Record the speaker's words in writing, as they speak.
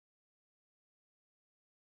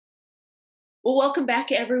Well, welcome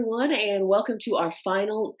back, everyone, and welcome to our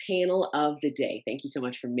final panel of the day. Thank you so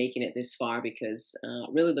much for making it this far because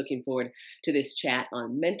really looking forward to this chat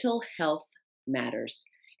on mental health matters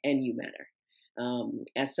and you matter.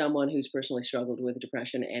 As someone who's personally struggled with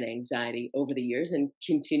depression and anxiety over the years and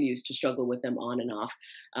continues to struggle with them on and off,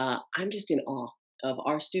 I'm just in awe of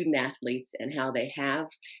our student athletes and how they have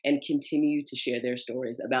and continue to share their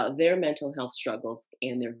stories about their mental health struggles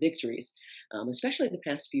and their victories, especially the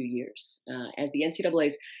past few years. As the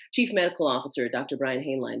NCAA's chief medical officer, Dr. Brian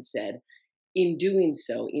Hainline, said, in doing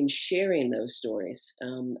so, in sharing those stories,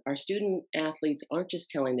 our student athletes aren't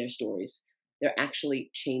just telling their stories, they're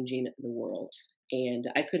actually changing the world. And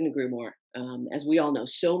I couldn't agree more. As we all know,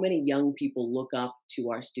 so many young people look up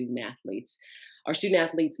to our student athletes. Our student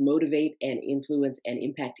athletes motivate and influence and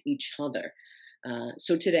impact each other.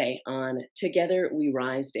 So today on Together We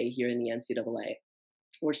Rise Day here in the NCAA,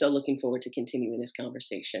 we're so looking forward to continuing this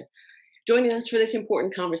conversation. Joining us for this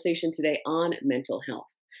important conversation today on mental health.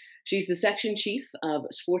 She's the section chief of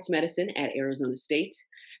sports medicine at Arizona State,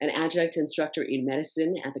 an adjunct instructor in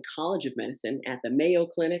medicine at the College of Medicine at the Mayo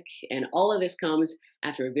Clinic, and all of this comes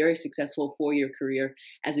after a very successful 4-year career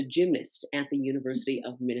as a gymnast at the University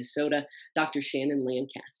of Minnesota, Dr. Shanyn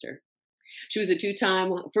Lancaster. She was a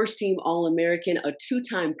 2-time first-team All-American, a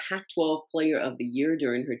 2-time Pac-12 Player of the Year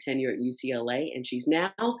during her tenure at UCLA, and she's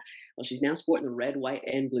now sporting the red, white,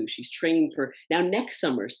 and blue. She's training for now next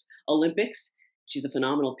summer's Olympics. She's a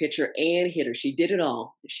phenomenal pitcher and hitter. She did it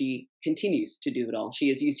all. She continues to do it all. She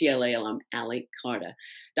is UCLA alum Allie Carda.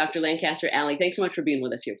 Dr. Lancaster, Allie, thanks so much for being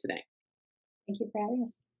with us here today. Thank you for having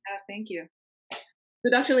us. Thank you.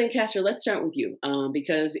 So, Dr. Lancaster, let's start with you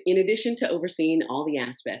because in addition to overseeing all the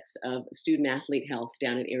aspects of student athlete health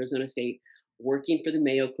down at Arizona State, working for the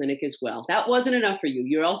Mayo Clinic as well, that wasn't enough for you.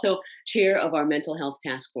 You're also chair of our mental health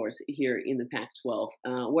task force here in the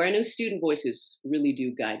Pac-12, where I know student voices really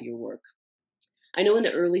do guide your work. I know in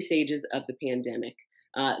the early stages of the pandemic,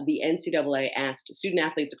 the NCAA asked student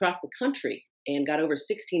athletes across the country and got over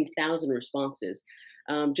 16,000 responses.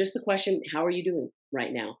 Just the question, how are you doing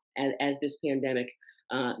right now as this pandemic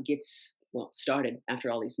gets started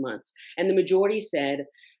after all these months? And the majority said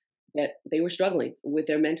that they were struggling with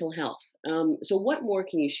their mental health. So what more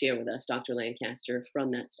can you share with us, Dr. Lancaster,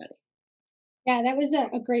 from that study? Yeah, that was a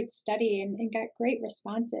great study and got great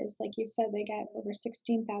responses. Like you said, they got over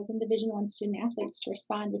 16,000 Division I student athletes to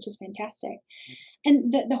respond, which is fantastic.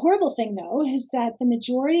 And the horrible thing, though, is that the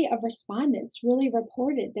majority of respondents really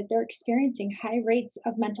reported that they're experiencing high rates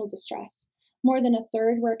of mental distress. More than a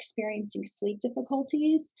third were experiencing sleep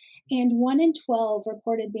difficulties, and 1 in 12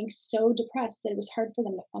 reported being so depressed that it was hard for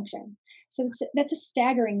them to function. So that's a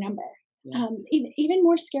staggering number. Yeah. Even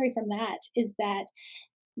more scary from that is that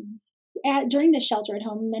during the shelter at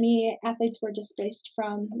home, many athletes were displaced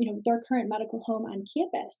from, their current medical home on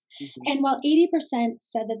campus. Mhm. And while 80%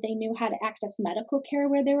 said that they knew how to access medical care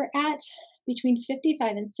where they were at, between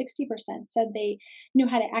 55 and 60% said they knew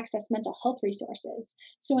how to access mental health resources.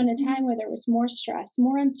 So in a time where there was more stress,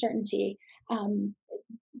 more uncertainty,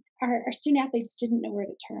 our student athletes didn't know where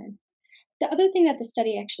to turn. The other thing that the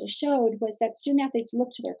study actually showed was that student athletes look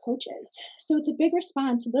to their coaches. So it's a big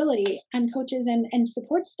responsibility on coaches and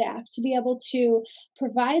support staff to be able to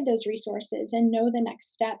provide those resources and know the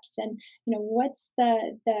next steps and what's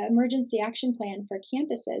the emergency action plan for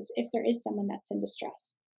campuses if there is someone that's in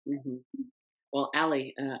distress. Mm-hmm. Well,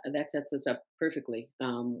 Allie, that sets us up perfectly,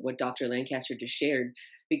 what Dr. Lancaster just shared,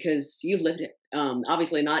 because you've lived it.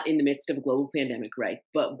 Obviously not in the midst of a global pandemic, right?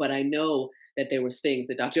 But I know that there was things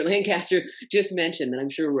that Dr. Lancaster just mentioned that I'm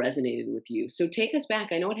sure resonated with you. So take us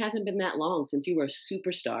back. I know it hasn't been that long since you were a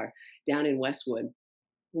superstar down in Westwood.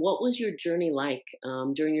 What was your journey like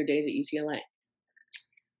during your days at UCLA?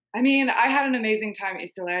 I mean, I had an amazing time at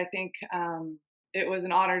UCLA. I think it was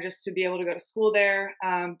an honor just to be able to go to school there.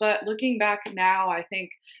 But looking back now, I think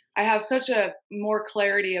I have such a more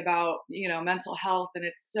clarity about, mental health, and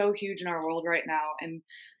it's so huge in our world right now. And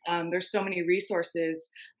there's so many resources.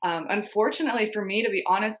 Unfortunately for me, to be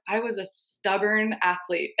honest, I was a stubborn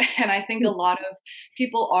athlete. And I think a lot of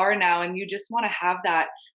people are now, and you just want to have that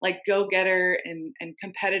like go-getter and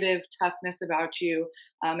competitive toughness about you.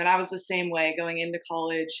 And I was the same way going into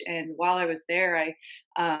college. And while I was there,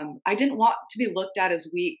 I didn't want to be looked at as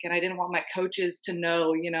weak, and I didn't want my coaches to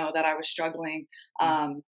know, that I was struggling.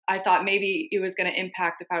 I thought maybe it was going to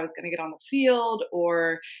impact if I was going to get on the field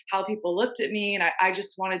or how people looked at me. And I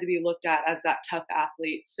just wanted to be looked at as that tough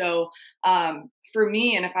athlete. So for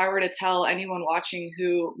me, and if I were to tell anyone watching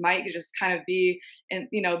who might just kind of be, and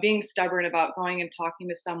being stubborn about going and talking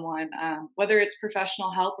to someone, whether it's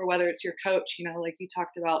professional help or whether it's your coach, like you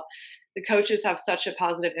talked about, the coaches have such a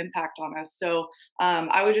positive impact on us. So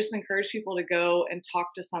I would just encourage people to go and talk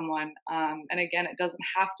to someone. And again, it doesn't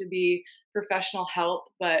have to be professional help,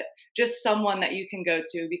 but just someone that you can go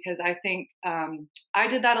to, because I think I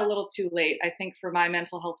did that a little too late. I think for my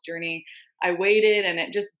mental health journey, I waited, and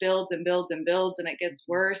it just builds and builds and builds, and it gets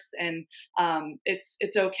worse. And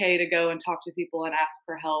it's okay to go and talk to people and ask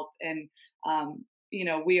for help. And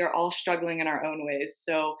we are all struggling in our own ways.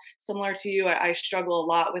 So similar to you, I struggle a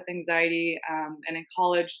lot with anxiety, and in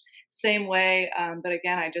college, same way. But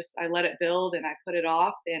again, I let it build and I put it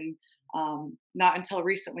off, and not until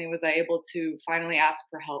recently was I able to finally ask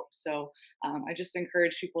for help. So I just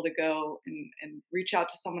encourage people to go and reach out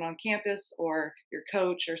to someone on campus or your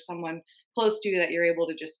coach or someone close to you that you're able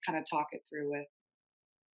to just kind of talk it through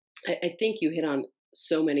with. I think you hit on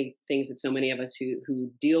so many things that so many of us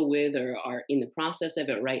who deal with or are in the process of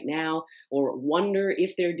it right now, or wonder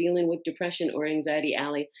if they're dealing with depression or anxiety,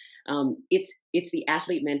 Allie. It's the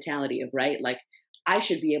athlete mentality of, right, like, I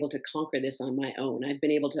should be able to conquer this on my own. I've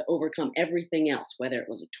been able to overcome everything else, whether it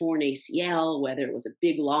was a torn ACL, whether it was a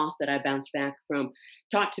big loss that I bounced back from,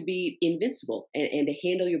 taught to be invincible and to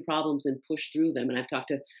handle your problems and push through them. And I've talked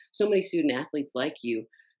to so many student athletes like you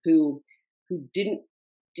who didn't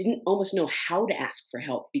almost know how to ask for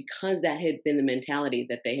help because that had been the mentality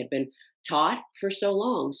that they had been taught for so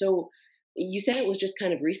long. So you said it was just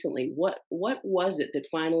kind of recently. What was it that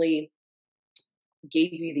finally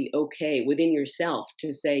gave you the okay within yourself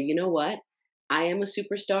to say, you know what, I am a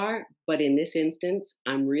superstar, but in this instance,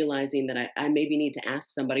 I'm realizing that I maybe need to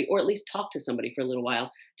ask somebody, or at least talk to somebody for a little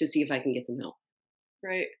while to see if I can get some help?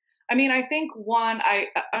 Right. I mean, I think I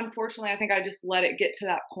unfortunately, I think I just let it get to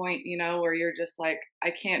that point, where you're just like,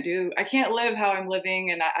 I can't live how I'm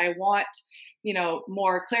living. And I want,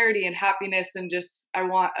 more clarity and happiness, and just, I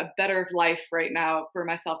want a better life right now for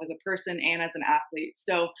myself as a person and as an athlete.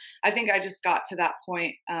 So I think I just got to that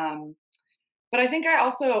point. But I think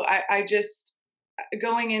I just,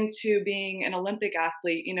 going into being an Olympic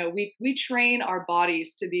athlete, we train our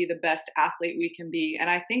bodies to be the best athlete we can be. And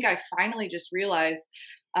I think I finally just realized,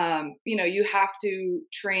 you have to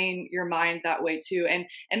train your mind that way too. And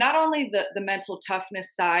not only the mental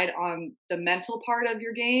toughness side on the mental part of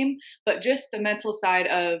your game, but just the mental side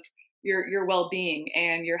of your well-being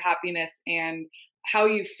and your happiness and how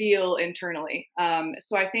you feel internally.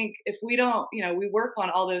 So I think if we don't, we work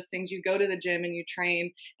on all those things. You go to the gym and you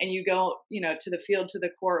train, and you go, to the field, to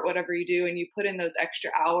the court, whatever you do, and you put in those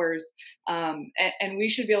extra hours. And we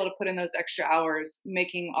should be able to put in those extra hours,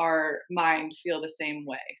 making our mind feel the same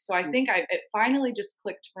way. So I think it finally just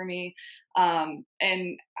clicked for me. And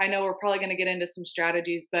I know we're probably going to get into some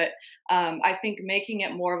strategies, but I think making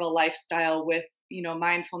it more of a lifestyle with,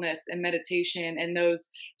 mindfulness and meditation and those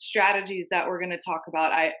strategies that we're going to talk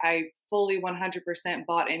about, I fully 100%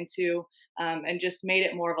 bought into, and just made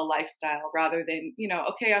it more of a lifestyle rather than,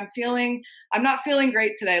 okay, I'm not feeling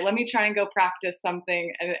great today. Let me try and go practice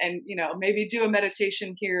something and maybe do a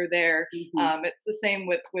meditation here or there. It's the same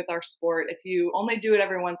with our sport. If you only do it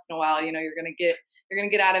every once in a while, you're going to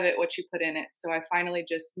get out of it what you put in it. So I finally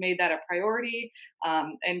just made that a priority,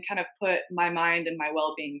 and kind of put my mind and my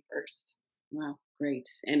well-being first. Wow, great.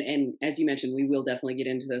 And as you mentioned, we will definitely get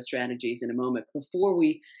into those strategies in a moment. Before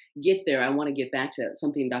we get there, I want to get back to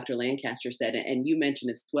something Dr. Lancaster said, and you mentioned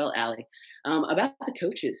as well, Allie, about the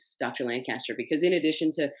coaches, Dr. Lancaster, because in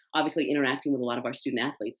addition to obviously interacting with a lot of our student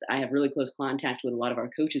athletes, I have really close contact with a lot of our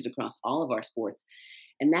coaches across all of our sports.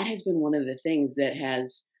 And that has been one of the things that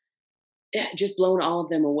has just blown all of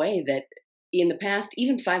them away, that in the past,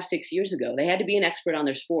 even 5, 6 years ago, they had to be an expert on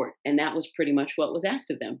their sport. And that was pretty much what was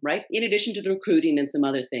asked of them, right? In addition to the recruiting and some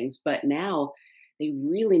other things. But now they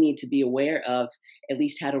really need to be aware of at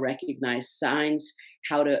least how to recognize signs,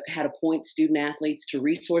 how to point student athletes to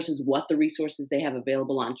resources, what the resources they have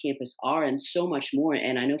available on campus are, and so much more.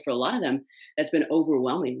 And I know for a lot of them, that's been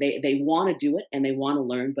overwhelming. They want to do it and they want to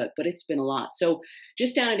learn, but it's been a lot. So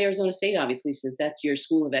just down at Arizona State, obviously, since that's your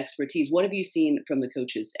school of expertise, what have you seen from the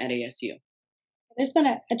coaches at ASU? There's been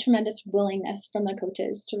a tremendous willingness from the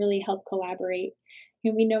coaches to really help collaborate.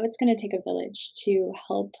 We know it's going to take a village to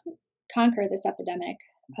help conquer this epidemic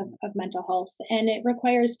of mental health, and it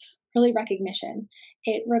requires early recognition.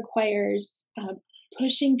 It requires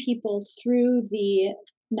pushing people through the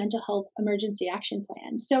mental health emergency action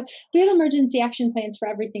plans. So we have emergency action plans for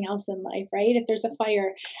everything else in life, right? If there's a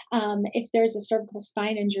fire, if there's a cervical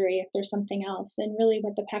spine injury, if there's something else. And really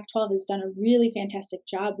what the Pac-12 has done a really fantastic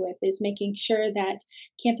job with is making sure that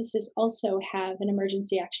campuses also have an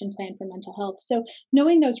emergency action plan for mental health. So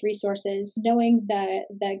knowing those resources, knowing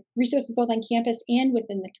the resources both on campus and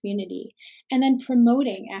within the community, and then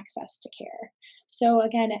promoting access to care. So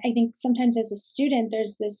again, I think sometimes as a student,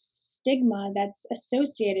 there's this stigma that's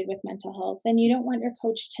associated with mental health, and you don't want your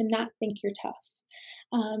coach to not think you're tough.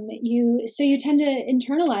 You tend to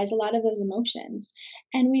internalize a lot of those emotions,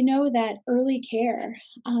 and we know that early care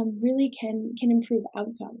really can improve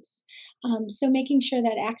outcomes. So making sure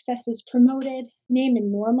that access is promoted, name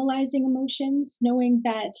and normalizing emotions, knowing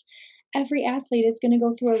that every athlete is going to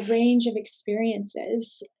go through a range of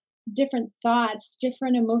experiences, different thoughts,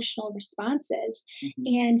 different emotional responses,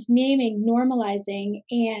 and naming, normalizing,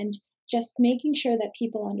 and just making sure that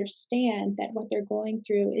people understand that what they're going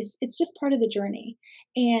through is it's just part of the journey,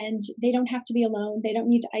 and they don't have to be alone. They don't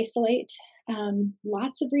need to isolate.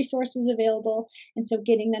 Lots of resources available, and so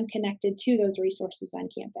getting them connected to those resources on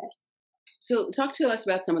campus. So, talk to us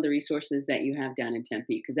about some of the resources that you have down in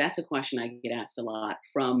Tempe, because that's a question I get asked a lot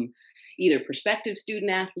from either prospective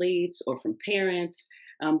student athletes or from parents.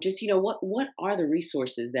 Just what are the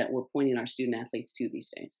resources that we're pointing our student athletes to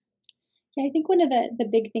these days? Yeah, I think one of the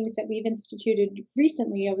big things that we've instituted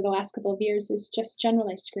recently over the last couple of years is just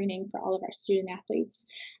generalized screening for all of our student athletes.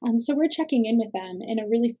 So we're checking in with them in a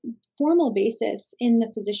really formal basis in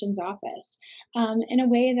the physician's office, in a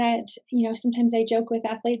way that, sometimes I joke with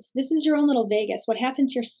athletes, this is your own little Vegas. What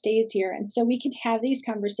happens here stays here. And so we can have these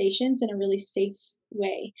conversations in a really safe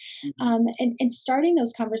way. And starting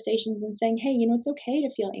those conversations and saying, hey, it's okay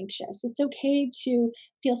to feel anxious. It's okay to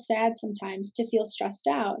feel sad sometimes, to feel stressed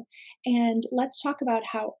out. And let's talk about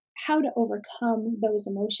how to overcome those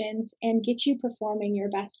emotions and get you performing your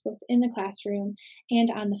best both in the classroom and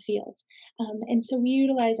on the field. And so we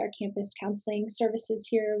utilize our campus counseling services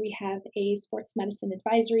here. We have a sports medicine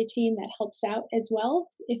advisory team that helps out as well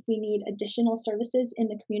if we need additional services in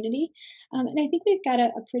the community. And I think we've got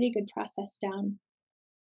a pretty good process down.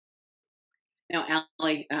 Now,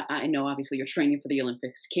 Allie, I know obviously you're training for the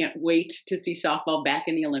Olympics. Can't wait to see softball back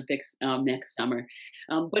in the Olympics next summer.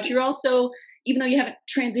 But you're also, even though you haven't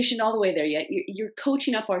transitioned all the way there yet, you're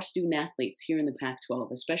coaching up our student athletes here in the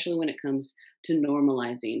Pac-12, especially when it comes to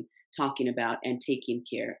normalizing talking about and taking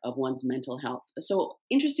care of one's mental health. So,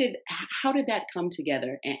 interested, how did that come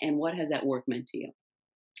together, and what has that work meant to you?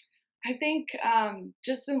 I think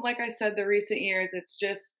just in, like I said, the recent years, it's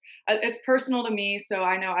just it's personal to me. So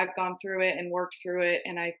I know I've gone through it and worked through it,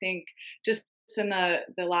 and I think just in the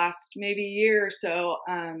last maybe year or so,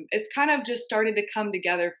 it's kind of just started to come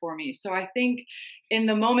together for me. So I think in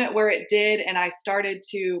the moment where it did, and I started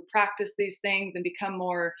to practice these things and become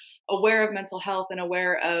more aware of mental health and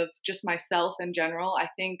aware of just myself in general, I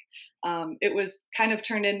think it was kind of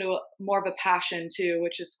turned into more of a passion too,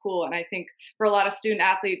 which is cool. And I think for a lot of student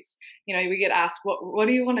athletes, we get asked, what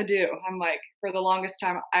do you want to do? I'm like, for the longest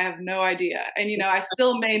time, I have no idea. And, I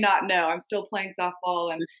still may not know. I'm still playing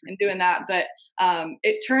softball and doing that. But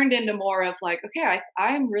it turned into more of like, okay,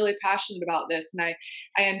 I'm really passionate about this. And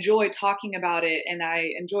I enjoy talking about it. And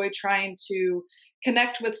I enjoy trying to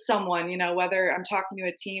connect with someone, whether I'm talking to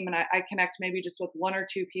a team and I connect maybe just with one or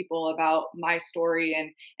two people about my story,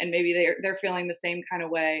 and maybe they're feeling the same kind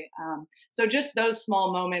of way. So just those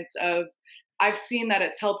small moments of, I've seen that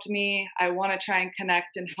it's helped me. I want to try and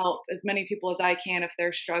connect and help as many people as I can if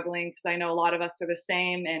they're struggling, because I know a lot of us are the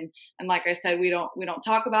same. And like I said, we don't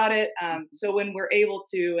talk about it. So when we're able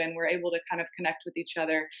to, and we're able to kind of connect with each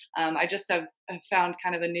other, I just have found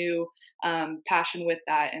kind of a new passion with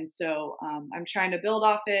that. And so I'm trying to build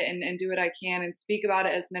off it and do what I can and speak about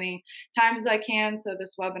it as many times as I can. So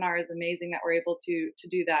this webinar is amazing that we're able to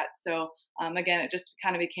do that. So again, it just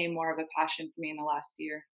kind of became more of a passion for me in the last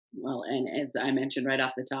year. Well, and as I mentioned right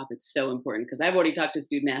off the top, it's so important because I've already talked to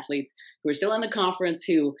student athletes who are still in the conference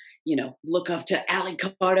who, look up to Ali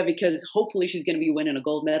Carda because hopefully she's going to be winning a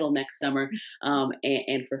gold medal next summer.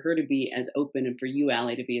 And for her to be as open, and for you,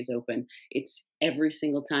 Ali, to be as open, it's every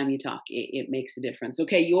single time you talk, it makes a difference.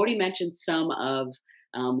 Okay, you already mentioned some of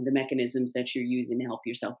the mechanisms that you're using to help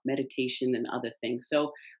yourself, meditation and other things.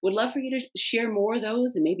 So would love for you to share more of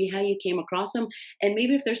those and maybe how you came across them. And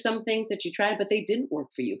maybe if there's some things that you tried, but they didn't work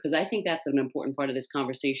for you, because I think that's an important part of this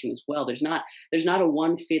conversation as well. There's not a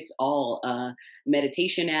one fits all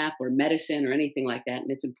meditation app or medicine or anything like that.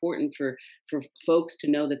 And it's important for folks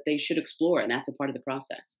to know that they should explore, and that's a part of the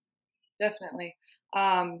process. Definitely.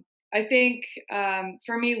 I think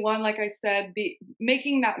for me, one, like I said,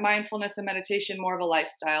 making that mindfulness and meditation more of a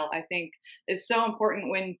lifestyle, I think is so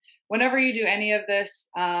important whenever you do any of this,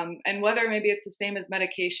 and whether maybe it's the same as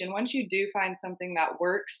medication. Once you do find something that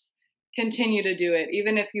works, continue to do it,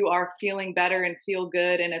 even if you are feeling better and feel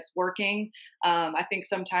good and it's working. I think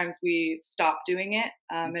sometimes we stop doing it,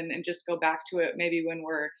 and just go back to it maybe when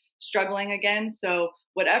we're struggling again. So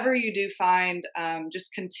whatever you do find,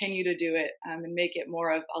 just continue to do it, and make it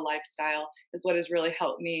more of a lifestyle is what has really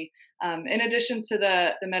helped me. In addition to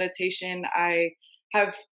the meditation, I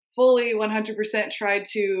have fully 100% tried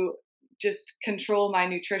to just control my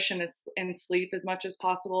nutrition and sleep as much as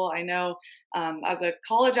possible. I know as a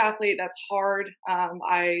college athlete, that's hard.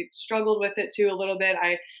 I struggled with it too a little bit.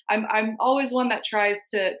 I'm always one that tries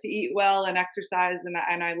to eat well and exercise,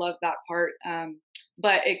 and I love that part.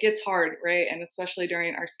 But it gets hard, right? And especially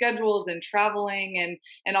during our schedules and traveling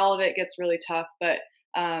and all of it gets really tough. But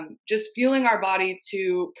just fueling our body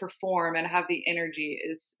to perform and have the energy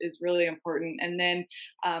is really important. And then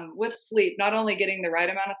with sleep, not only getting the right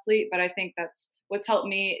amount of sleep, but I think that's what's helped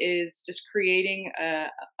me is just creating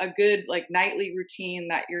a good like nightly routine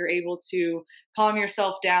that you're able to calm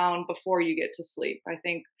yourself down before you get to sleep. I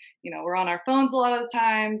think, we're on our phones a lot of the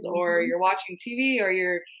times, or you're watching TV, or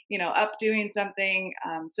you're, up doing something.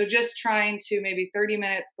 So just trying to maybe 30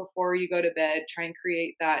 minutes before you go to bed, try and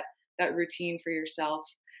create that routine for yourself.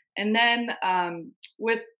 And then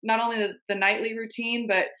with not only the nightly routine,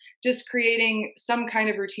 but just creating some kind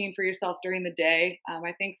of routine for yourself during the day.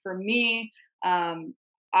 I think for me, I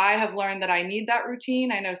have learned that I need that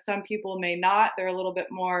routine. I know some people may not. They're a little bit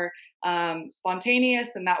more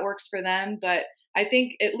spontaneous, and that works for them. But I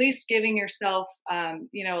think at least giving yourself, a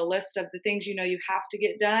list of the things you have to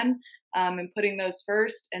get done, and putting those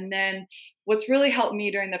first. And then what's really helped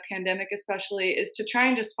me during the pandemic, especially, is to try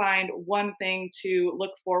and just find one thing to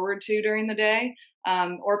look forward to during the day,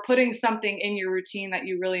 or putting something in your routine that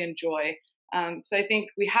you really enjoy. So I think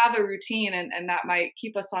we have a routine, and that might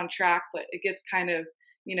keep us on track, but it gets kind of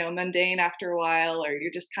mundane after a while, or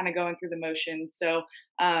you're just kind of going through the motions. So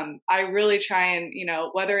I really try and,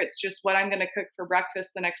 whether it's just what I'm going to cook for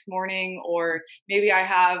breakfast the next morning, or maybe I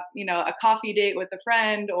have, a coffee date with a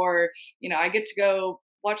friend, or, I get to go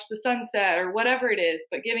watch the sunset, or whatever it is,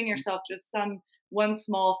 but giving yourself just one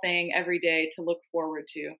small thing every day to look forward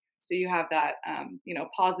to. So you have that,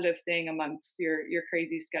 positive thing amongst your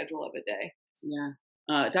crazy schedule of a day. Yeah.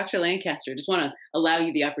 Dr. Lancaster, just want to allow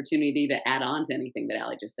you the opportunity to add on to anything that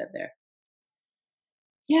Allie just said there.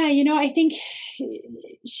 Yeah, I think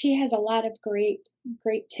she has a lot of great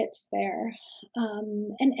tips there.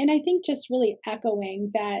 And I think just really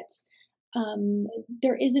echoing that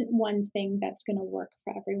there isn't one thing that's going to work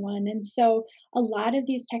for everyone. And so a lot of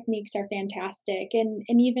these techniques are fantastic. And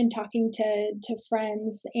even talking to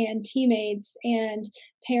friends and teammates and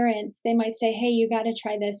parents, they might say, hey, you got to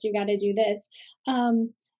try this, you got to do this.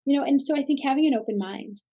 And so I think having an open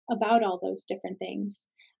mind about all those different things.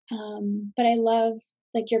 But I love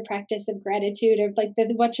like your practice of gratitude, of like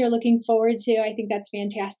what you're looking forward to. I think that's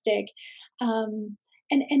fantastic.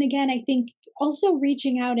 And again, I think also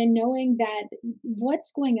reaching out and knowing that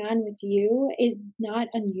what's going on with you is not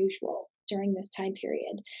unusual during this time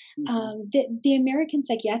period. The American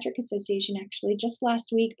Psychiatric Association actually just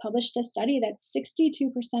last week published a study that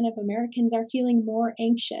 62% of Americans are feeling more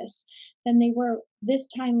anxious than they were this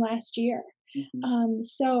time last year.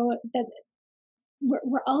 So that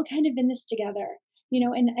we're all kind of in this together,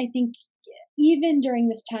 and I think even during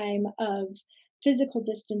this time of physical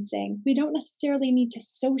distancing, we don't necessarily need to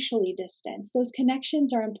socially distance. Those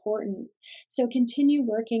connections are important. So continue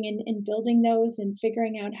working and building those and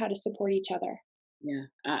figuring out how to support each other. Yeah,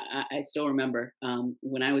 I still remember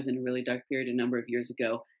when I was in a really dark period a number of years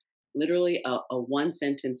ago, literally a one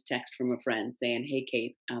sentence text from a friend saying, "Hey,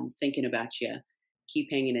 Kate, I'm thinking about you. Keep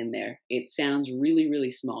hanging in there." It sounds really, really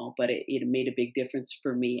small, but it made a big difference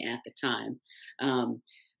for me at the time.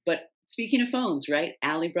 But speaking of phones, right?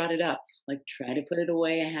 Allie brought it up. Like, try to put it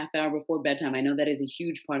away a half hour before bedtime. I know that is a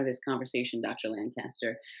huge part of this conversation, Dr.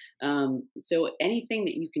 Lancaster. So anything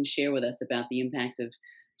that you can share with us about the impact of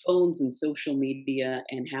phones and social media,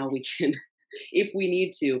 and how we can, if we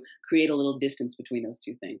need to, create a little distance between those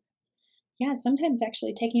two things? Yeah, sometimes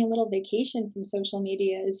actually taking a little vacation from social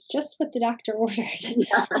media is just what the doctor ordered.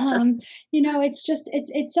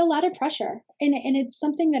 It's a lot of pressure, and it's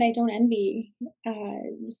something that I don't envy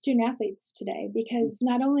student athletes today, because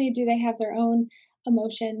not only do they have their own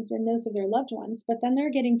emotions and those of their loved ones, but then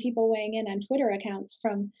they're getting people weighing in on Twitter accounts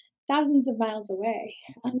from thousands of miles away.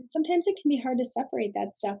 Sometimes it can be hard to separate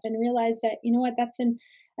that stuff and realize that, you know what, that's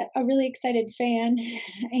a really excited fan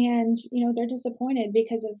and, they're disappointed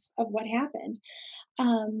because of what happened,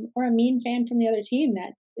 or a mean fan from the other team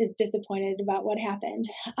that is disappointed about what happened.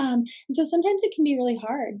 And so sometimes it can be really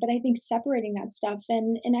hard, but I think separating that stuff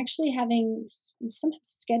and actually having some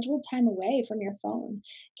scheduled time away from your phone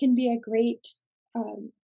can be a great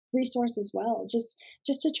resource as well. Just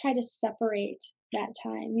to try to separate that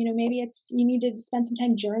time. Maybe it's you need to spend some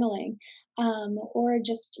time journaling, or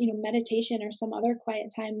just meditation or some other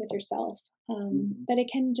quiet time with yourself. But it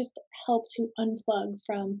can just help to unplug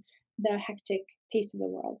from the hectic pace of the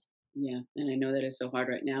world. Yeah, and I know that is so hard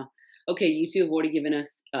right now. Okay, you two have already given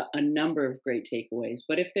us a number of great takeaways,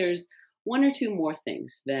 but if there's one or two more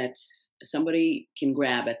things that somebody can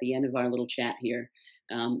grab at the end of our little chat here,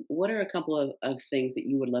 what are a couple of things that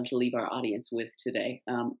you would love to leave our audience with today?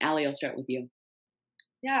 Allie, I'll start with you.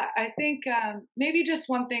 Yeah, I think maybe just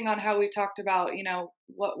one thing on how we talked about,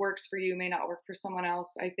 what works for you may not work for someone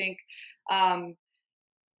else. I think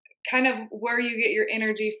kind of where you get your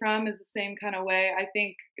energy from is the same kind of way. I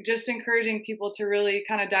think just encouraging people to really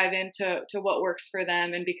kind of dive into what works for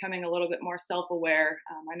them and becoming a little bit more self-aware.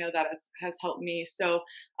 I know that has helped me. So,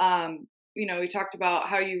 we talked about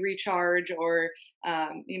how you recharge or,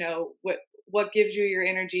 what gives you your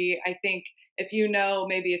energy. I think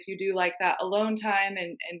maybe if you do like that alone time,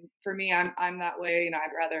 and for me, I'm that way,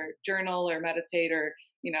 I'd rather journal or meditate or,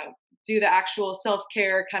 do the actual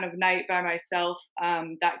self-care kind of night by myself.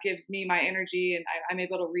 That gives me my energy and I'm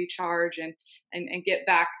able to recharge and get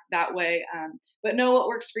back that way. But know what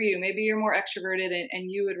works for you. Maybe you're more extroverted and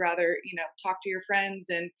you would rather, talk to your friends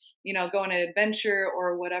and, go on an adventure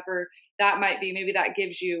or whatever that might be. Maybe that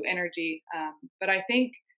gives you energy. But I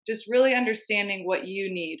think just really understanding what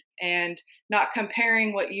you need and not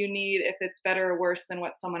comparing what you need if it's better or worse than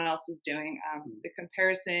what someone else is doing. The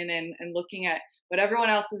comparison and looking at what everyone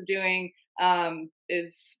else is doing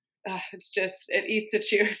is it eats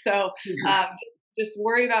at you. So just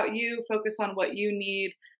worry about you, focus on what you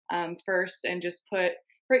need first, and just put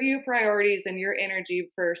you priorities and your energy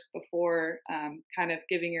first before kind of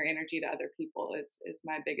giving your energy to other people is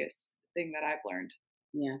my biggest thing that I've learned.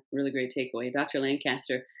 Yeah, really great takeaway. Dr.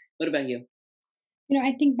 Lancaster, what about you?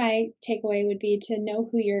 I think my takeaway would be to know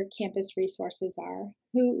who your campus resources are,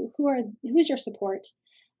 who's your support,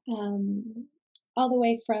 all the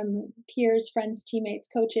way from peers, friends, teammates,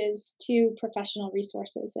 coaches to professional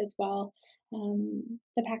resources as well.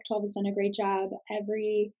 The Pac-12 has done a great job.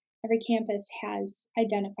 Every campus has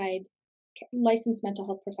identified licensed mental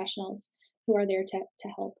health professionals who are there to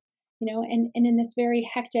help. And in this very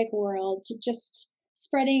hectic world, just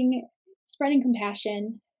spreading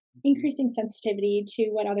compassion, increasing sensitivity to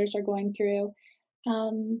what others are going through.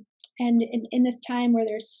 And in this time where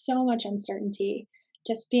there's so much uncertainty,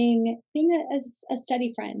 just being a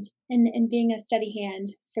steady friend and being a steady hand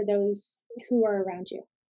for those who are around you.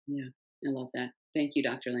 Yeah, I love that. Thank you,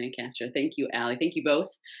 Dr. Lancaster. Thank you, Allie. Thank you both.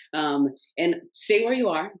 And stay where you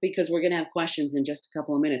are because we're going to have questions in just a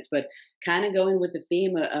couple of minutes, but kind of going with the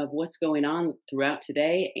theme of what's going on throughout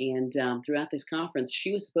today and throughout this conference.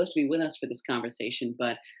 She was supposed to be with us for this conversation,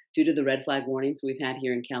 but due to the red flag warnings we've had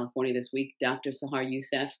here in California this week, Dr. Sahar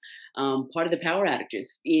Yousef, part of the power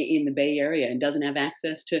outages in the Bay Area and doesn't have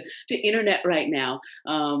access to internet right now.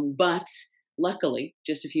 But luckily,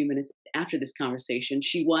 just a few minutes after this conversation,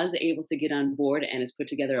 she was able to get on board and has put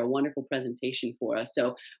together a wonderful presentation for us.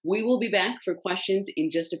 So we will be back for questions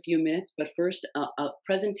in just a few minutes, but first, a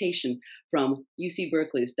presentation from UC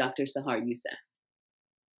Berkeley's Dr. Sahar Yousef.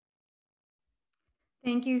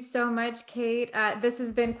 Thank you so much, Kate. This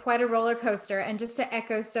has been quite a roller coaster. And just to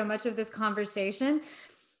echo so much of this conversation,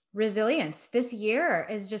 resilience this year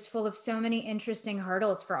is just full of so many interesting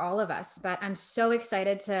hurdles for all of us, but I'm so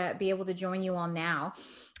excited to be able to join you all now.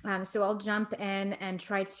 So I'll jump in and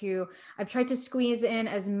I've tried to squeeze in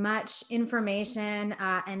as much information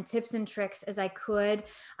and tips and tricks as I could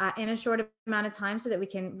in a short amount of time so that we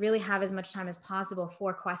can really have as much time as possible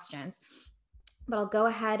for questions. But I'll go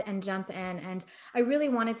ahead and jump in. And I really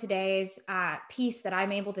wanted today's piece that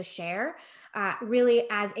I'm able to share really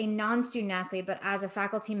as a non-student athlete, but as a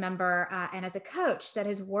faculty member and as a coach that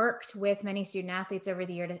has worked with many student athletes over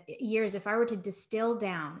the years. If I were to distill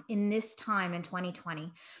down in this time in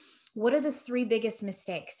 2020, what are the three biggest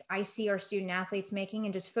mistakes I see our student athletes making,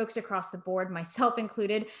 and just folks across the board, myself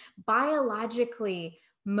included, biologically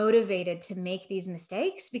motivated to make these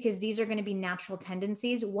mistakes because these are going to be natural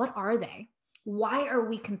tendencies? What are they? Why are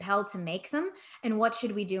we compelled to make them? And what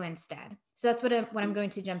should we do instead? So that's what I'm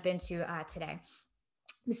going to jump into today.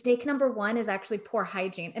 Mistake number one is actually poor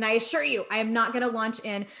hygiene. And I assure you, I am not going to launch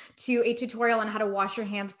into a tutorial on how to wash your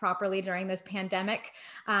hands properly during this pandemic.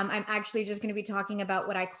 I'm actually just going to be talking about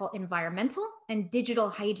what I call environmental and digital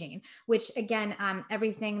hygiene, which again,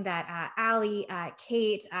 everything that Allie,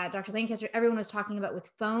 Kate, Dr. Lancaster, everyone was talking about with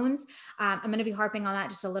phones. I'm going to be harping on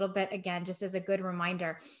that just a little bit again, just as a good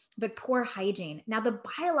reminder. But poor hygiene. Now, the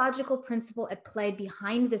biological principle at play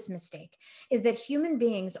behind this mistake is that human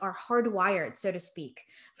beings are hardwired, so to speak,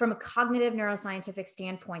 from a cognitive neuroscientific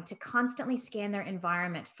standpoint to constantly scan their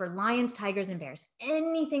environment for lions, tigers, and bears,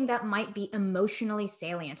 anything that might be emotionally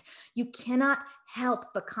salient. You cannot help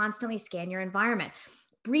but constantly scan your environment.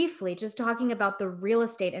 Briefly, just talking about the real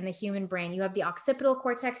estate in the human brain, you have the occipital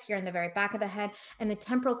cortex here in the very back of the head and the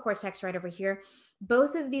temporal cortex right over here.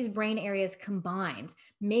 Both of these brain areas combined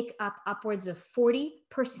make up upwards of 40%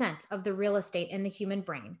 of the real estate in the human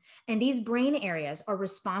brain. And these brain areas are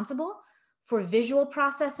responsible for visual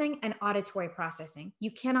processing and auditory processing. You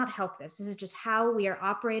cannot help this. This is just how we are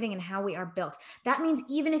operating and how we are built. That means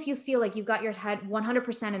even if you feel like you've got your head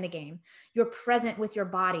 100% in the game, you're present with your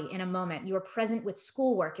body in a moment, you're present with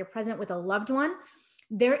schoolwork, you're present with a loved one,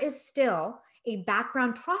 there is still a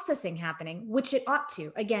background processing happening, which it ought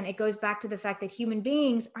to. Again, it goes back to the fact that human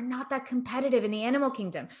beings are not that competitive in the animal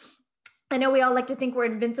kingdom. I know we all like to think we're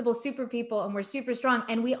invincible super people and we're super strong,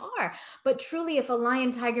 and we are. But truly, if a lion,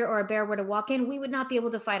 tiger, or a bear were to walk in, we would not be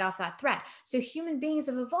able to fight off that threat. So human beings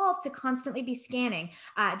have evolved to constantly be scanning,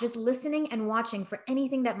 just listening and watching for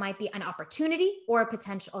anything that might be an opportunity or a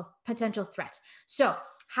potential threat. So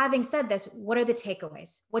having said this, what are the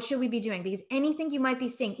takeaways? What should we be doing? Because anything you might be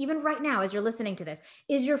seeing, even right now as you're listening to this,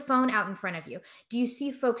 is your phone out in front of you? Do you see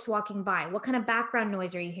folks walking by? What kind of background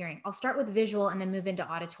noise are you hearing? I'll start with visual and then move into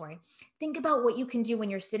auditory. Think about what you can do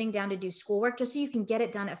when you're sitting down to do schoolwork, just so you can get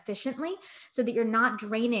it done efficiently so that you're not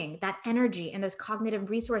draining that energy and those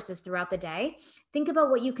cognitive resources throughout the day. Think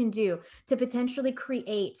about what you can do to potentially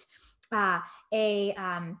create a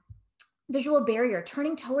visual barrier,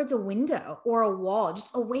 turning towards a window or a wall,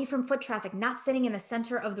 just away from foot traffic, not sitting in the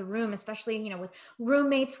center of the room, especially, with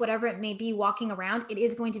roommates, whatever it may be, walking around. It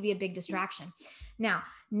is going to be a big distraction. Now,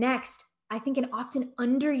 next, I think an often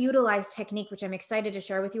underutilized technique, which I'm excited to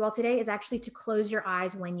share with you all today, is actually to close your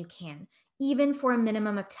eyes when you can, even for a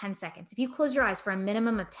minimum of 10 seconds. If you close your eyes for a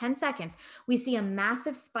minimum of 10 seconds, we see a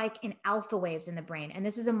massive spike in alpha waves in the brain. And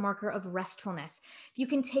this is a marker of restfulness. If you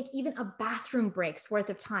can take even a bathroom break's worth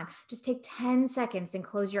of time, just take 10 seconds and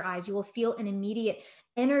close your eyes, you will feel an immediate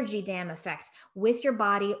energy dam effect with your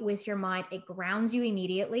body, with your mind. It grounds you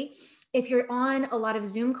immediately. If you're on a lot of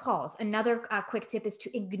Zoom calls, another quick tip is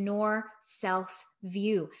to ignore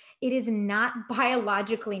self-view. It is not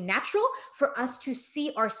biologically natural for us to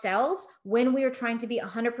see ourselves when we are trying to be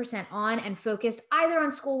 100% on and focused either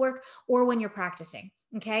on schoolwork or when you're practicing.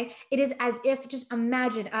 Okay. It is as if, just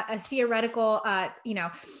imagine a theoretical,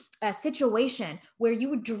 a situation where you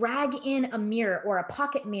would drag in a mirror or a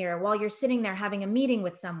pocket mirror while you're sitting there having a meeting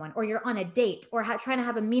with someone, or you're on a date, or trying to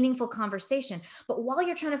have a meaningful conversation. But while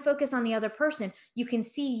you're trying to focus on the other person, you can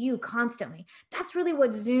see you constantly. That's really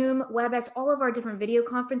what Zoom, WebEx, all of our different video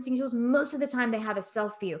conferencing tools, most of the time they have a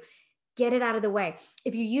self view. Get it out of the way.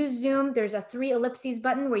 If you use Zoom, there's a 3 ellipses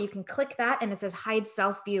button where you can click that and it says hide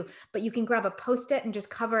self view, but you can grab a Post-it and just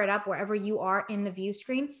cover it up wherever you are in the view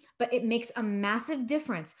screen. But it makes a massive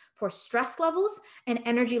difference for stress levels and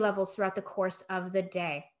energy levels throughout the course of the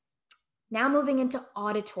day. Now moving into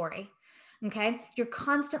auditory. Okay, you're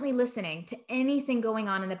constantly listening to anything going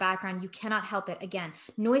on in the background. You cannot help it. Again,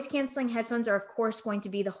 noise canceling headphones are of course going to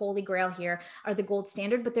be the holy grail here, are the gold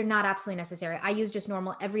standard, but they're not absolutely necessary. I use just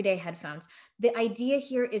normal everyday headphones. The idea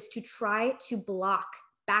here is to try to block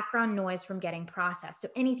background noise from getting processed. So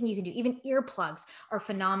anything you can do, even earplugs are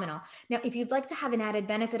phenomenal. Now, if you'd like to have an added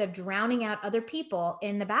benefit of drowning out other people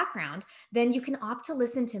in the background, then you can opt to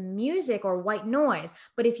listen to music or white noise.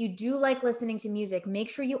 But if you do like listening to music, make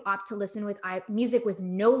sure you opt to listen with music with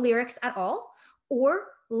no lyrics at all, or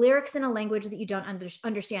lyrics in a language that you don't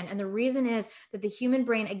understand. And the reason is that the human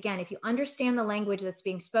brain, again, if you understand the language that's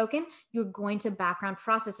being spoken, you're going to background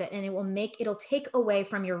process it, and it'll take away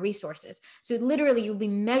from your resources. So literally you'll be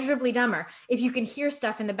measurably dumber if you can hear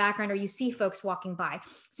stuff in the background or you see folks walking by.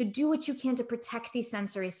 So do what you can to protect these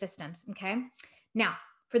sensory systems, okay? Now,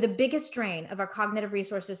 for the biggest drain of our cognitive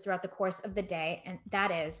resources throughout the course of the day, and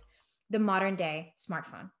that is the modern day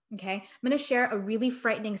smartphone, okay? I'm gonna share a really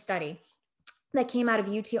frightening study that came out of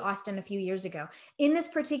UT Austin a few years ago. In this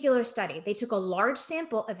particular study, they took a large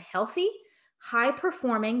sample of healthy,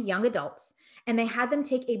 high-performing young adults, and they had them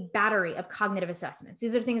take a battery of cognitive assessments.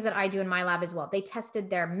 These are things that I do in my lab as well. They tested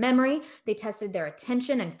their memory, they tested their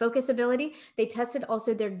attention and focus ability, they tested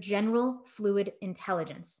also their general fluid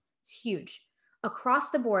intelligence. It's huge. Across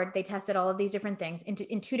the board, they tested all of these different things in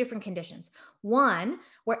two different conditions. One,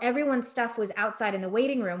 where everyone's stuff was outside in the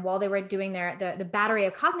waiting room while they were doing the battery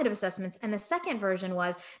of cognitive assessments. And the second version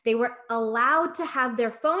was they were allowed to have their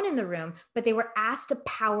phone in the room, but they were asked to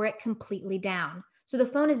power it completely down. So the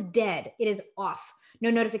phone is dead. It is off. No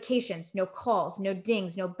notifications, no calls, no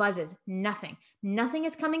dings, no buzzes, nothing. Nothing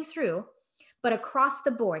is coming through. But across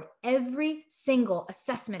the board, every single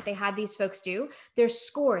assessment they had these folks do, their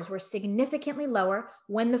scores were significantly lower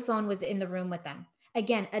when the phone was in the room with them.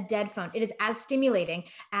 Again, a dead phone. It is as stimulating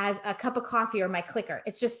as a cup of coffee or my clicker.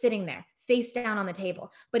 It's just sitting there, face down on the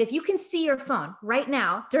table. But if you can see your phone right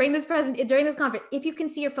now during this conference, if you can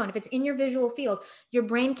see your phone, if it's in your visual field, your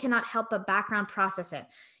brain cannot help but background process it.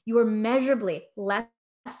 You are measurably less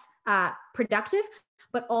productive,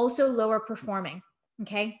 but also lower performing.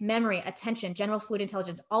 Okay, memory, attention, general fluid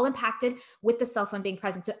intelligence, all impacted with the cell phone being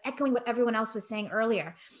present. So echoing what everyone else was saying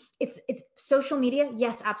earlier, it's social media.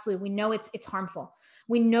 Yes, absolutely. We know it's harmful.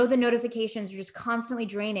 We know the notifications are just constantly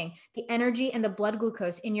draining the energy and the blood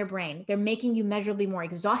glucose in your brain. They're making you measurably more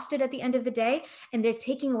exhausted at the end of the day, and they're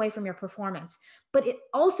taking away from your performance. But it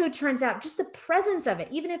also turns out just the presence of it,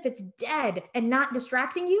 even if it's dead and not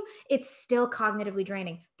distracting you, it's still cognitively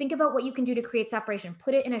draining. Think about what you can do to create separation.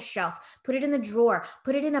 Put it in a shelf, put it in the drawer,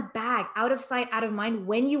 put it in a bag, out of sight, out of mind,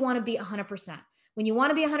 when you want to be 100%. When you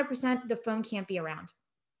want to be 100%, the phone can't be around.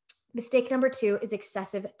 Mistake number 2 is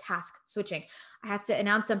excessive task switching. I have to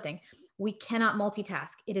announce something. We cannot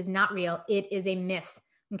multitask. It is not real. It is a myth.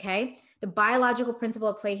 Okay. The biological principle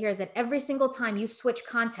at play here is that every single time you switch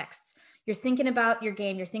contexts, you're thinking about your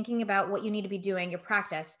game, you're thinking about what you need to be doing, your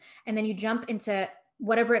practice, and then you jump into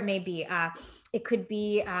whatever it may be. It could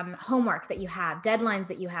be homework that you have, deadlines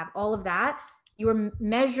that you have, all of that. You are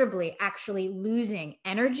measurably actually losing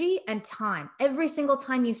energy and time. Every single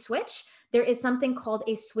time you switch, there is something called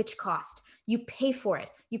a switch cost. You pay for it.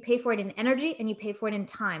 You pay for it in energy and you pay for it in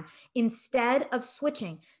time. Instead of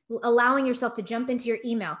switching, allowing yourself to jump into your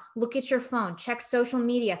email, look at your phone, check social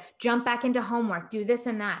media, jump back into homework, do this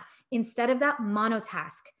and that. Instead of that,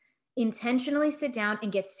 monotask. Intentionally sit down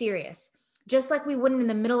and get serious. Just like we wouldn't in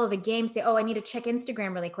the middle of a game say, oh, I need to check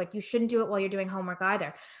Instagram really quick. You shouldn't do it while you're doing homework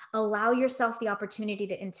either. Allow yourself the opportunity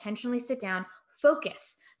to intentionally sit down,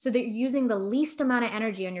 focus, so that you're using the least amount of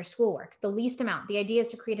energy on your schoolwork, the least amount. The idea is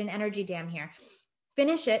to create an energy dam here.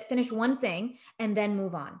 Finish one thing, and then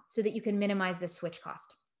move on so that you can minimize the switch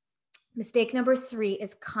cost. Mistake number 3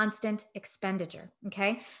 is constant expenditure,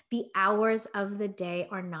 okay? The hours of the day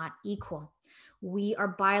are not equal. We are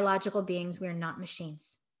biological beings. We are not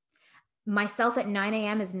machines. Myself at 9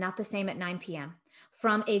 a.m. is not the same at 9 p.m.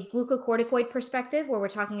 From a glucocorticoid perspective, where we're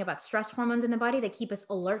talking about stress hormones in the body that keep us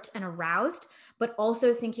alert and aroused, but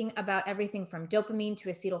also thinking about everything from dopamine to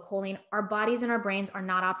acetylcholine, our bodies and our brains are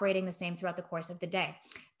not operating the same throughout the course of the day.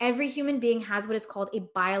 Every human being has what is called a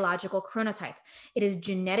biological chronotype. It is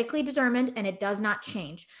genetically determined and it does not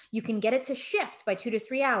change. You can get it to shift by 2 to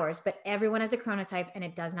 3 hours, but everyone has a chronotype and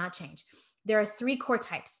it does not change. There are 3 core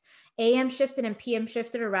types. AM shifted and PM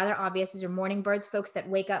shifted are rather obvious as your morning birds, folks that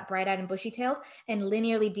wake up bright-eyed and bushy-tailed and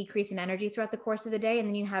linearly decrease in energy throughout the course of the day. And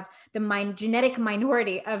then you have the genetic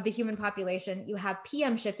minority of the human population. You have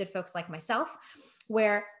PM shifted folks like myself,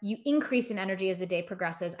 where you increase in energy as the day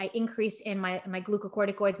progresses. I increase in my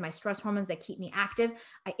glucocorticoids, my stress hormones that keep me active.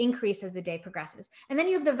 I increase as the day progresses. And then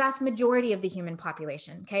you have the vast majority of the human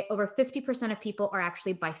population, okay? Over 50% of people are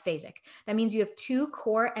actually biphasic. That means you have 2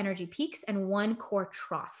 core energy peaks and 1 core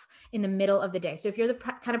trough in the middle of the day. So if you're the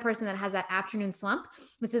kind of person that has that afternoon slump,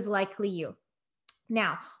 this is likely you.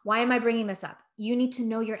 Now, why am I bringing this up? You need to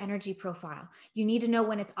know your energy profile. You need to know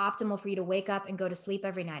when it's optimal for you to wake up and go to sleep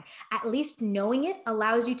every night. At least knowing it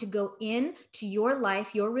allows you to go into your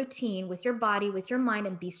life, your routine with your body, with your mind,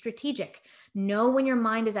 and be strategic. Know when your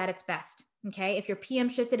mind is at its best. Okay. If you're PM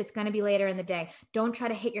shifted, it's going to be later in the day. Don't try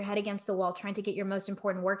to hit your head against the wall trying to get your most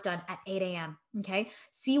important work done at 8 a.m. Okay.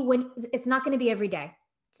 See when it's not going to be every day.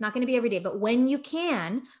 It's not going to be every day, but when you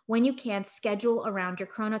can schedule around your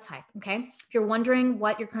chronotype. Okay. If you're wondering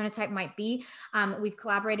what your chronotype might be, we've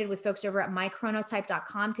collaborated with folks over at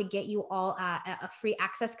mychronotype.com to get you all a free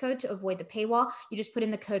access code to avoid the paywall. You just put in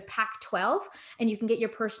the code Pac-12 and you can get your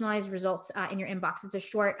personalized results in your inbox. It's a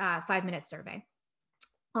short 5-minute survey.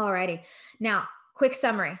 Alrighty. Now, quick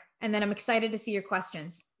summary, and then I'm excited to see your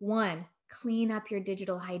questions. 1, Clean up your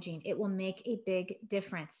digital hygiene. It will make a big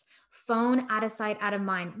difference. Phone out of sight, out of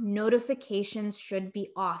mind. Notifications should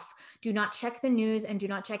be off. Do not check the news and do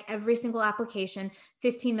not check every single application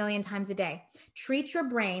 15 million times a day. Treat your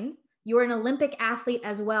brain. You're an Olympic athlete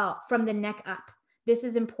as well, from the neck up. This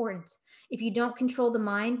is important. If you don't control the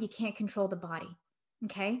mind, you can't control the body.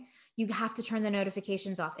 Okay? You have to turn the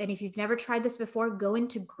notifications off. And if you've never tried this before, go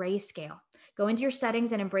into grayscale. Go into your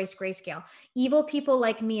settings and embrace grayscale. Evil people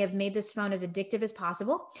like me have made this phone as addictive as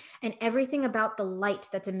possible. And everything about the light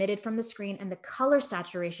that's emitted from the screen and the color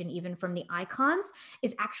saturation, even from the icons,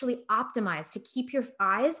 is actually optimized to keep your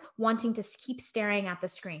eyes wanting to keep staring at the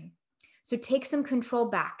screen. So take some control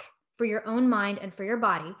back for your own mind and for your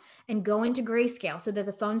body and go into grayscale so that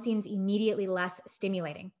the phone seems immediately less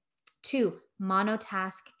stimulating. 2,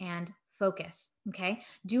 monotask and focus. Okay.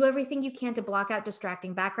 Do everything you can to block out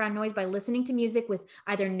distracting background noise by listening to music with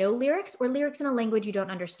either no lyrics or lyrics in a language you don't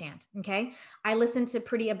understand. Okay. I listen to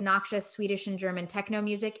pretty obnoxious Swedish and German techno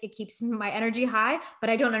music. It keeps my energy high, but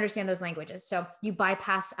I don't understand those languages. So you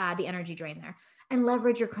bypass the energy drain there, and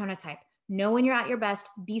leverage your chronotype. Know when you're at your best,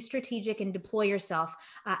 be strategic, and deploy yourself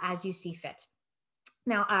as you see fit.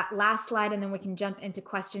 Now, last slide, and then we can jump into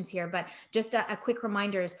questions here. But just a quick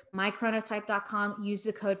reminder is mychronotype.com. Use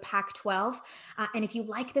the code PAC12. And if you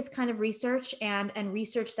like this kind of research and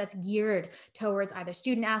research that's geared towards either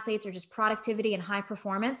student athletes or just productivity and high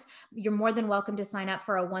performance, you're more than welcome to sign up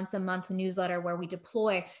for a once-a-month newsletter where we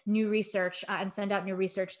deploy new research and send out new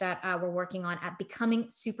research that we're working on at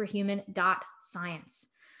becomingsuperhuman.science.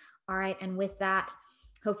 All right. And with that,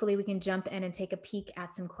 hopefully we can jump in and take a peek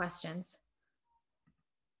at some questions.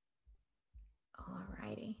 All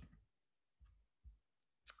righty.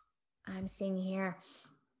 I'm seeing here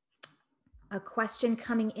a question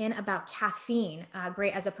coming in about caffeine,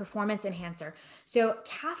 great as a performance enhancer. So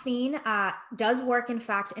caffeine does work, in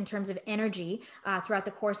fact, in terms of energy throughout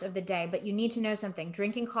the course of the day, but you need to know something.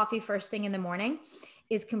 Drinking coffee first thing in the morning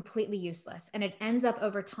is completely useless. And it ends up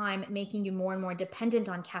over time making you more and more dependent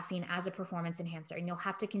on caffeine as a performance enhancer. And you'll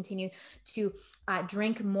have to continue to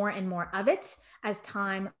drink more and more of it as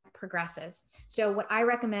time progresses. So what I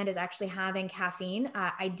recommend is actually having caffeine,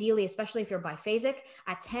 ideally, especially if you're biphasic,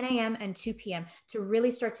 at 10 a.m. and 2 p.m. to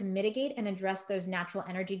really start to mitigate and address those natural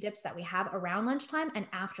energy dips that we have around lunchtime and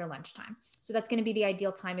after lunchtime. So that's going to be the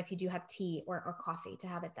ideal time if you do have tea or coffee to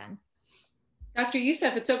have it then. Dr.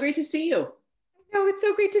 Youssef, it's so great to see you. Oh, it's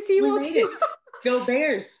so great to see you all too. Go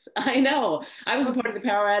Bears. I know. I was a part of the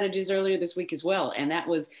power outages earlier this week as well. And that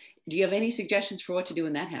was, do you have any suggestions for what to do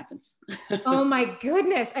when that happens? Oh my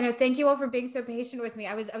goodness. I know. Thank you all for being so patient with me.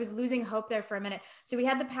 I was losing hope there for a minute. So we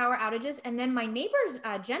had the power outages and then my neighbor's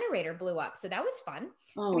generator blew up. So that was fun.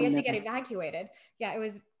 So we had to get evacuated. Yeah, it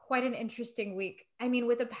was quite an interesting week. I mean,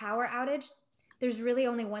 with a power outage, there's really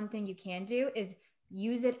only one thing you can do is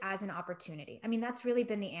use it as an opportunity. I mean, that's really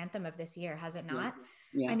been the anthem of this year, has it not?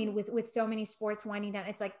 Yeah. I mean, with so many sports winding down,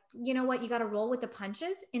 it's like, you know what, you got to roll with the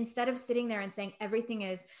punches instead of sitting there and saying everything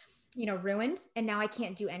is, ruined and now I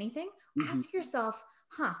can't do anything. Ask yourself,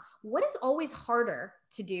 what is always harder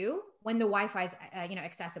to do when the Wi-Fi is,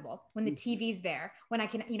 accessible, when the TV's there, when I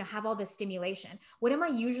can, have all this stimulation? What am I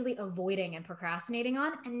usually avoiding and procrastinating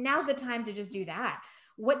on? And now's the time to just do that.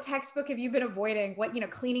 What textbook have you been avoiding? What,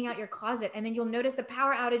 cleaning out your closet? And then you'll notice the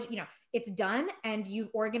power outage, it's done and you've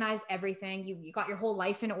organized everything. You got your whole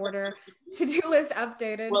life in order, to-do list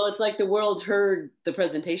updated. Well, it's like the world heard the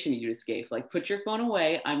presentation you just gave, like, put your phone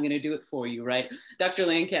away. I'm going to do it for you, right? Dr.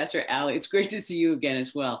 Lancaster, Allie, it's great to see you again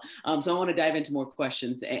as well. So I want to dive into more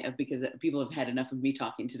questions because people have had enough of me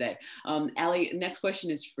talking today. Allie, next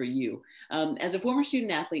question is for you. As a former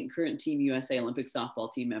student athlete and current Team USA Olympic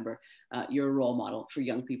softball team member, you're a role model for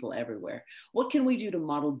young people everywhere. What can we do to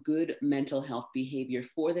model good mental health behavior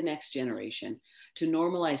for the next generation to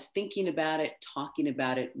normalize thinking about it, talking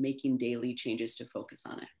about it, making daily changes to focus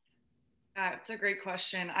on it? It's a great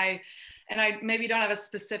question. I maybe don't have a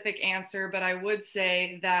specific answer, but I would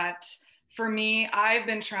say that for me, I've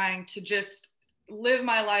been trying to just live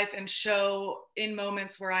my life and show in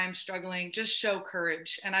moments where I'm struggling, just show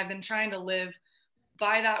courage. And I've been trying to live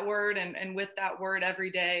by that word and with that word every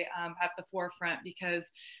day at the forefront,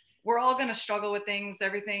 because we're all going to struggle with things.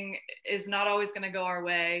 Everything is not always going to go our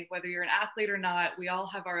way, whether you're an athlete or not. We all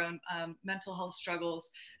have our own mental health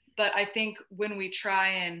struggles. But I think when we try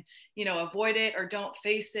and, avoid it or don't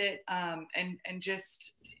face it and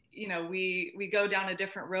just, we go down a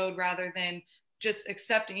different road rather than just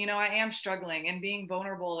accepting, you know, I am struggling, and being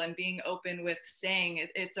vulnerable and being open with saying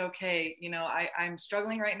it's okay. You know, I'm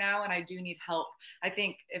struggling right now and I do need help. I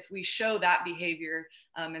think if we show that behavior,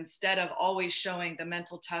 instead of always showing the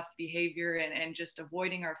mental tough behavior and just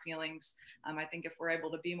avoiding our feelings, I think if we're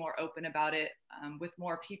able to be more open about it with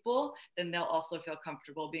more people, then they'll also feel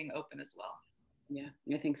comfortable being open as well. Yeah,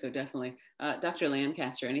 I think so, definitely. Dr.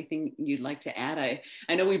 Lancaster, anything you'd like to add?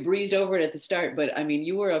 I know we breezed over it at the start, but I mean,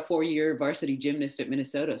 you were a 4-year varsity gymnast at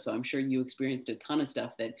Minnesota, so I'm sure you experienced a ton of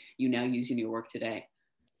stuff that you now use in your work today.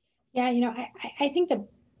 Yeah, you know, I think the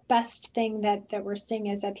best thing that we're seeing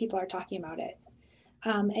is that people are talking about it.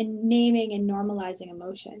 And naming and normalizing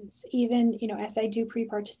emotions. Even, you know, as I do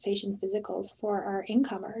pre-participation physicals for our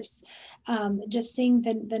incomers, just seeing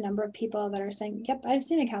the number of people that are saying, yep, I've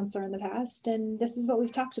seen a counselor in the past, and this is what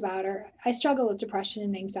we've talked about, or I struggle with depression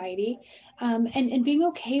and anxiety, and being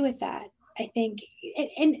okay with that, I think,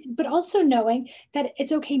 but also knowing that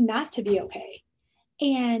it's okay not to be okay.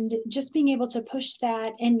 And just being able to push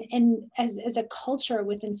that, and as a culture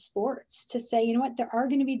within sports, to say, you know what, there are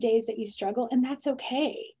going to be days that you struggle, and that's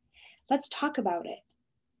okay. Let's talk about it.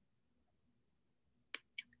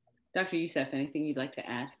 Dr. Youssef, anything you'd like to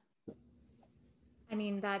add? I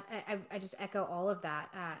mean, that I just echo all of that.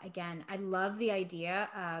 Again, I love the idea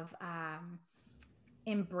of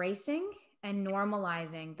embracing and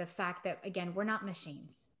normalizing the fact that, again, we're not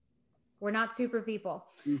machines. We're not super people.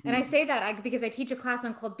 Mm-hmm. And I say that because I teach a class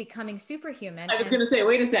on called Becoming Superhuman. I was going to say,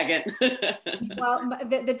 wait a second. Well,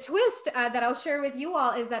 the twist that I'll share with you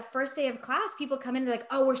all is that first day of class, people come in and they're like,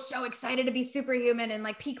 oh, we're so excited to be superhuman and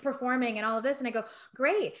like peak performing and all of this. And I go,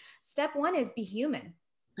 great. Step one is be human.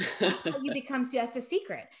 That's how you become, that's the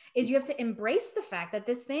secret, is you have to embrace the fact that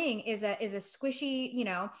this thing is a squishy, you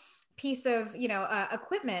know, piece of, you know,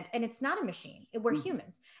 equipment, and it's not a machine. We're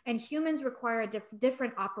humans, and humans require a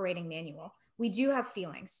different operating manual. We do have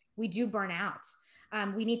feelings. We do burn out.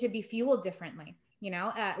 We need to be fueled differently. You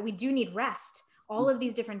know, we do need rest, all of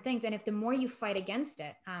these different things. And if the more you fight against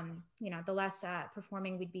it, you know, the less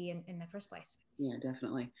performing we'd be in the first place. Yeah,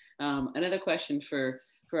 definitely. Another question for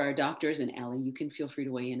our doctors, and Allie, you can feel free to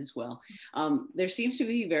weigh in as well. There seems to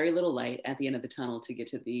be very little light at the end of the tunnel to get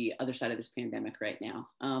to the other side of this pandemic right now.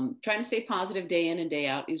 Trying to stay positive day in and day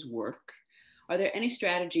out is work. Are there any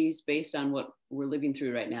strategies based on what we're living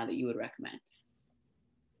through right now that you would recommend?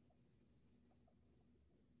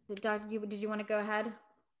 Doctor, did you want to go ahead?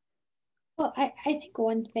 Well, I think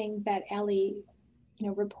one thing that Allie, you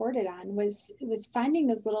know, reported on was finding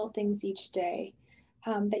those little things each day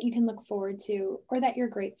that you can look forward to, or that you're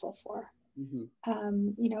grateful for. Mm-hmm.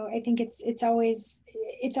 You know, I think it's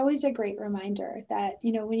always a great reminder that,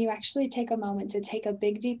 you know, when you actually take a moment to take a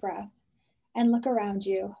big deep breath and look around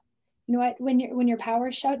you, you know what, when your power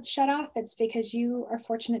is shut off, it's because you are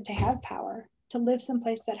fortunate to have power, to live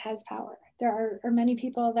someplace that has power. There are many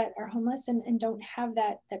people that are homeless and don't have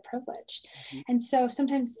that privilege. Mm-hmm. And so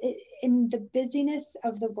sometimes in the busyness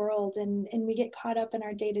of the world, and we get caught up in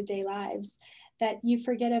our day-to-day lives, that you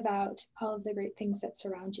forget about all of the great things that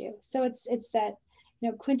surround you. So it's that, you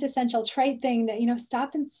know, quintessential trite thing that, you know,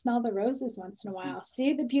 stop and smell the roses once in a while,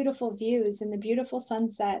 see the beautiful views and the beautiful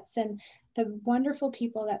sunsets and the wonderful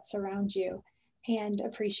people that surround you, and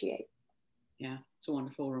appreciate. Yeah, it's a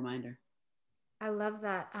wonderful reminder. I love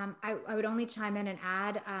that. I would only chime in and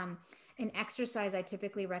add an exercise I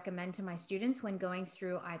typically recommend to my students when going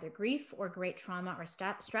through either grief or great trauma or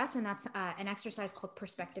stress, and that's an exercise called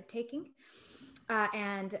perspective taking.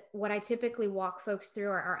 And what I typically walk folks through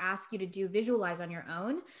or ask you to do, visualize on your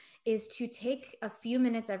own, is to take a few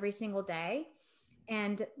minutes every single day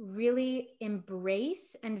and really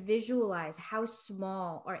embrace and visualize how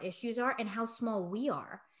small our issues are and how small we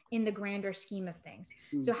are in the grander scheme of things.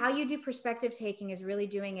 So how you do perspective taking is really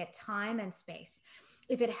doing it time and space.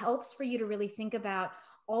 If it helps for you to really think about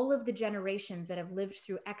all of the generations that have lived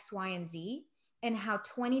through X, Y, and Z, and how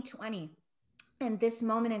 2020 and this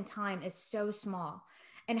moment in time is so small,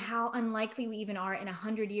 and how unlikely we even are in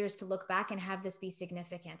 100 years to look back and have this be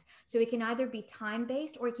significant. So it can either be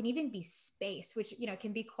time-based, or it can even be space, which, you know,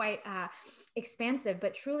 can be quite expansive,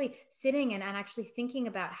 but truly sitting and actually thinking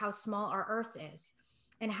about how small our Earth is,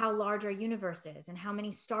 and how large our universe is, and how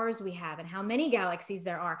many stars we have, and how many galaxies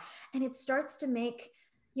there are. And it starts to make,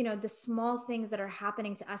 you know, the small things that are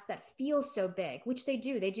happening to us that feel so big, which they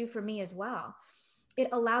do for me as well. It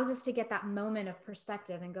allows us to get that moment of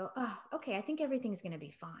perspective and go, oh, okay, I think everything's going to be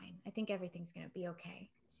fine. I think everything's going to be okay.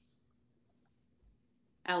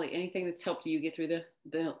 Allie, anything that's helped you get through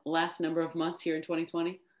the last number of months here in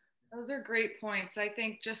 2020? Those are great points. I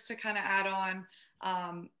think just to kind of add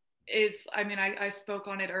on, is, I mean, I spoke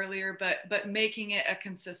on it earlier, but making it a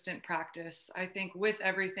consistent practice. I think with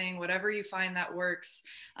everything, whatever you find that works,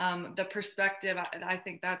 the perspective, I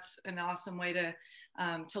think that's an awesome way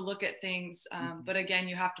to look at things. But again,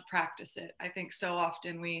 you have to practice it. I think so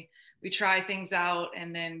often we try things out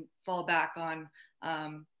and then fall back on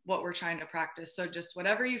what we're trying to practice. So just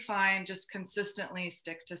whatever you find, just consistently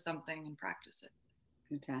stick to something and practice it.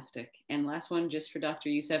 Fantastic. And last one, just for Dr.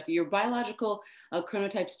 Youssef, do your biological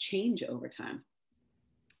chronotypes change over time?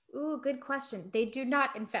 Ooh, good question. They do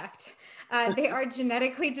not, in fact. They are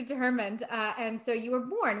genetically determined. And so you were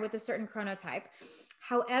born with a certain chronotype.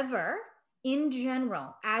 However, in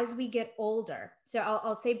general, as we get older, so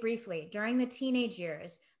I'll say briefly, during the teenage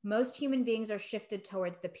years, most human beings are shifted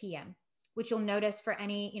towards the PM, which you'll notice for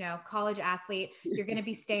any, college athlete. You're going to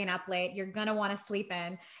be staying up late. You're going to want to sleep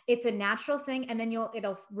in. It's a natural thing. And then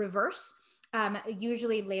it'll reverse.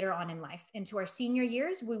 Usually later on in life. Into our senior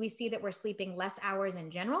years, we see that we're sleeping less hours in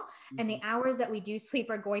general, and the hours that we do sleep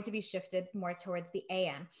are going to be shifted more towards the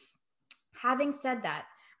AM. Having said that,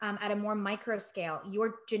 at a more micro scale,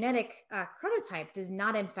 your genetic chronotype does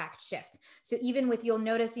not in fact shift. So even with, you'll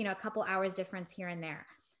notice, a couple hours difference here and there.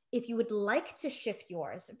 If you would like to shift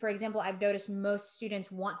yours, for example, I've noticed most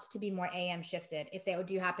students want to be more AM shifted if they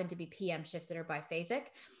do happen to be PM shifted or biphasic.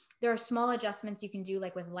 There are small adjustments you can do,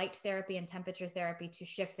 like with light therapy and temperature therapy, to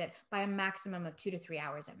shift it by a maximum of 2 to 3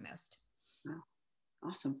 hours at most. Wow.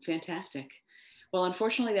 Awesome. Fantastic. Well,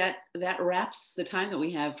 unfortunately, that wraps the time that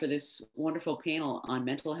we have for this wonderful panel on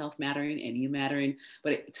mental health mattering and you mattering.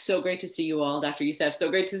 But it's so great to see you all. Dr. Youssef,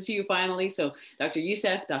 so great to see you finally. So Dr.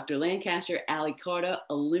 Youssef, Dr. Lancaster, Ali Carda,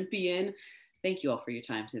 Olympian, thank you all for your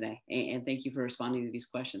time today. And thank you for responding to these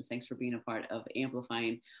questions. Thanks for being a part of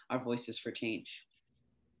amplifying our voices for change.